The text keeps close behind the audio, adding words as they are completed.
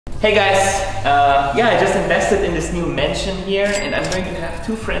Hey guys, yeah, I just invested in this new mansion here and I'm going to have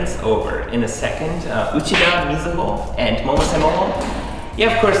two friends over in a second, Uchida Mizuho and Momose Momo.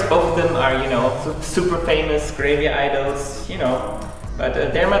 Yeah, of course, both of them are, you know, super famous Gravure idols, you know,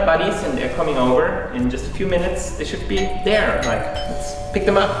 but they're my buddies and they're coming over in just a few minutes. They should be there, like, let's pick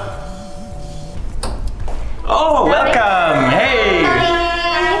them up. Oh, welcome! Hey!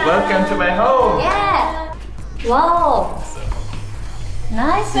 Hi. Welcome to my home! Yeah! Wow!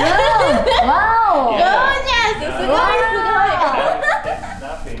 Nice room! Wow! Yeah. Gorgeous! That's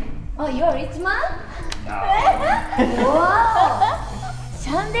nothing. Oh, you're a rich man? No. Wow!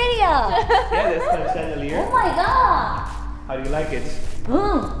 Chandelier! Yeah, that's my chandelier. Oh my god! How do you like it? I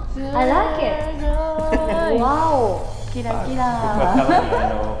like it! Wow! キラキ僕はた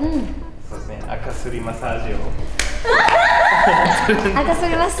まにそうですね、赤すりマッサージを赤す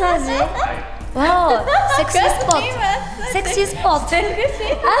りマッサージ？わお、セクシースポット。セクシースポット。セクシ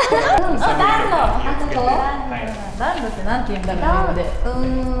ー。バンドってなんて言うんだろうね。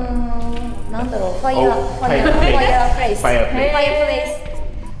なんだろう、ファイヤープレイス。ファイヤープレイス。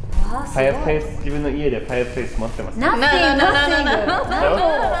ファイアプレイス、自分の家でファイアプレイス持ってます。みん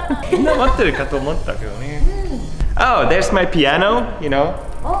な持ってるかと思ったけどね。Oh, there's my piano, you know.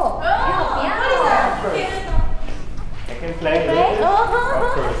 Oh, piano. I can play it. Of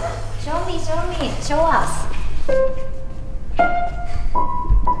course. Show me, show us.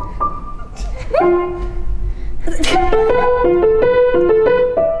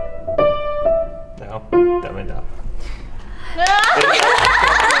 No, ダメだ。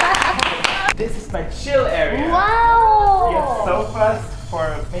This is my chill area. Wow! We have sofas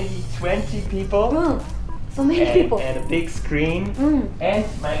for maybe 20 people. So many people. And a big screen. And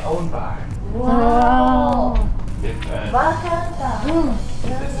my own bar. Wow! Bar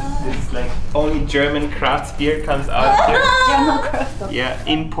This is like only German craft beer comes out here. German craft. Yeah,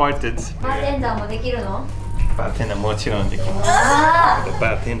 imported. バーテンダーもできるの？バーテンダーもちろんできます。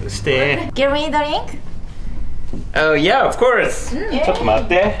バーテンダーして。Give me a drink? Oh yeah, of course. ちょっと待っ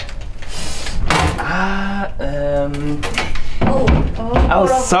て。Oh,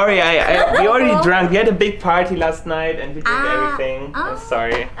 sorry. We already drank. We had a big party last night, and we drank everything. I'm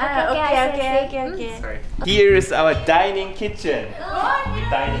sorry. Okay. Sorry. Here is our dining kitchen.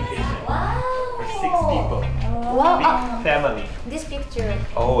 Dining kitchen for 6 people. Big family. This picture.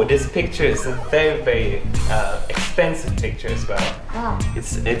 Oh, this picture is a very expensive picture as well. Wow.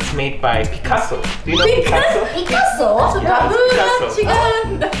 It's made by Picasso. Do you know Picasso? Picasso? Yeah, it's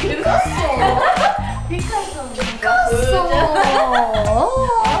Picasso. Picasso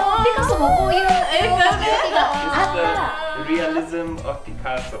もこういう絵があった。Realism of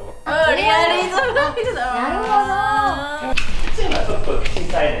Picasso. なるほど。ちょっと小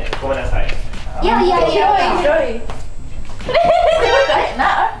さいね。ごめんなさい。いや。広い。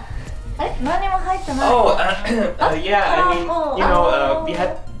何も入ってない。Oh, yeah. I mean, you know, we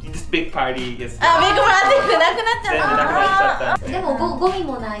had this big party yesterday. ビッグパーティーなくなっちゃ全部なくなっちゃったんで。でもゴミ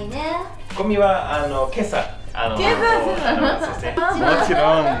もないね。ゴミは今朝そうですね。もちろ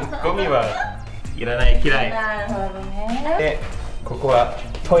んゴミはいらない嫌い。なるほどね。で、ここは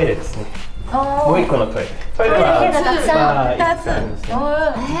トイレですね。もう一個のトイレ。トイレトイレがはたくさん。 2つあるんですね。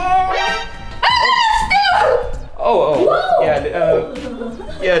Wow.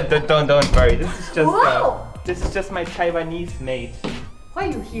 Yeah, don't worry. This is just my Taiwanese mate. Why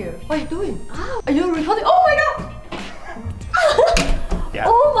are you here? What are you doing? Are you recording? Oh my god! Yeah.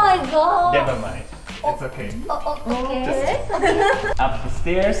 Oh my god. Never mind. It's okay. Okay. Up the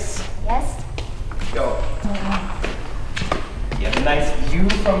stairs. Yes. Go. You have a nice view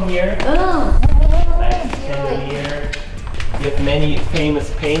from here. Nice chandelier. You have many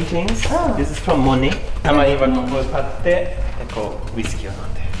famous paintings. This is from Monet. たまにはここを立ってこうウイスキーを飲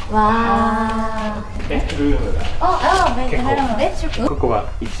んで。わー。ベッドルームが結構ここは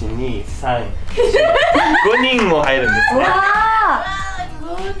1、2、3、5人も入るんですね。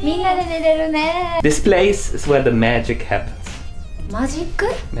みんなで寝れるね。 This place is where the magic happens. マジック？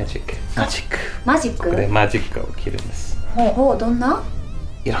マジック。これマジックが起きるんです。ほう、どんな？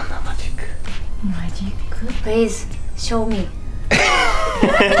いろんなマジック。Please show me.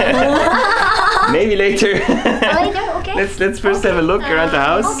 Maybe later. Later, okay. Let's first have a look around the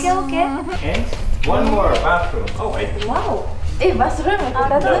house. Okay. And one more bathroom. Oh wait. Wow. バスルーム No,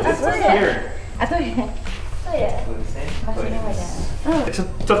 this is here. トイレそうですね。ち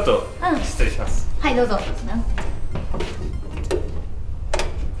ょっと失礼します。はい、どうぞ。ちょっと待って。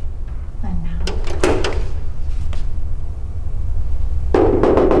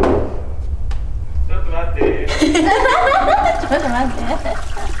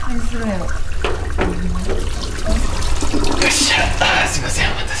するよ。よっしゃ。すいませ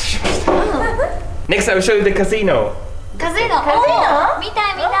ん、お待たせ Next, I will show you the casino. カジノ見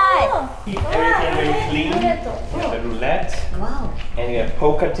たい見たい Keep everything very clean. You have the roulette. And you have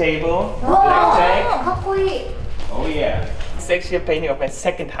poker table, blackjack. かっこいい Oh yeah. It's actually a painting of my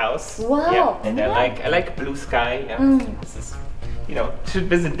second house. Wow. Yeah. And I like blue sky. Yeah. This is, you know, should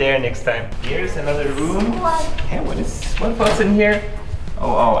visit there next time. Here's another room. Yeah, what's in here? I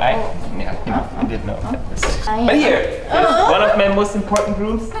didn't know that. But here, there's one of my most important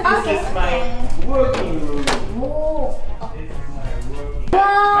rooms. This is my working room. This is my working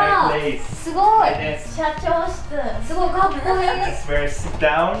my place. すごい My desk. 社長室すごいかっこいい This is where I sit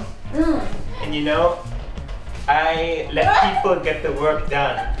down. And you know, I let people get the work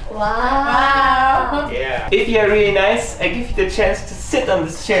done. Wow. Yeah. If you are really nice, I give you the chance to sit on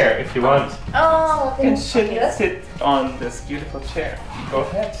this chair if you want. Oh, You can sit on this beautiful chair. Go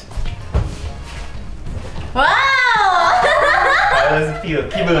ahead. Wow! How does it feel?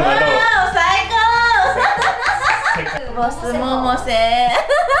 気分はどう？最高！ボスモモセ。で、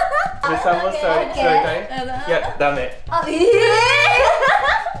サモサー、いや、ダメ。あ、なんで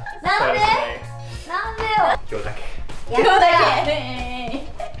なんでよ今日だけ。今日だけ。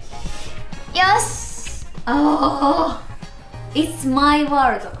よし Oh, it's my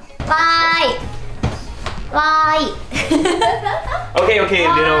world. Why? Okay, you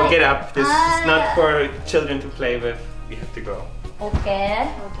know, get up. This is not for children to play with. We have to go. Okay.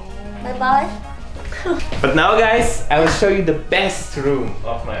 Bye bye. But now, guys, I will show you the best room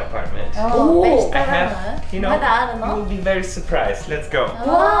of my apartment. Oh, I have, you know, you will be very surprised. Let's go.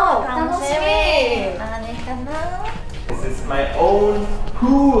 Wow, 楽しみ 何かな This is my own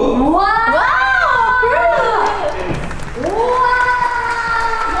pool. Wow!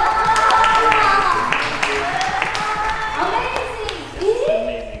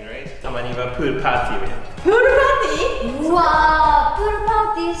 Amazing, right? たまにはプールパーティーをやる。プールパーティーうわー、プールパ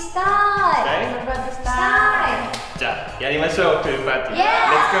ーティーしたいしたいじゃあ、やりましょう、プールパーティー。Yeah!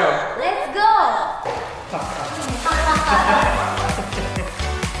 Let's go! Let's go!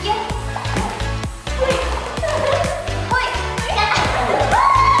 Yeah! ほいほい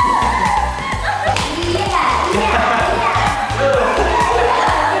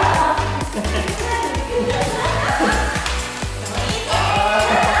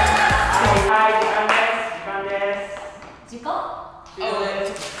時間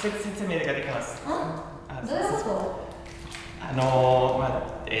説明ができます。どういうこと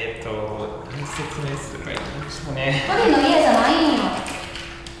どう説明すればいいんでしょうね。一人の家じゃないんよ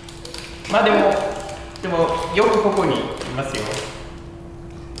まあでもよくここにいますよ。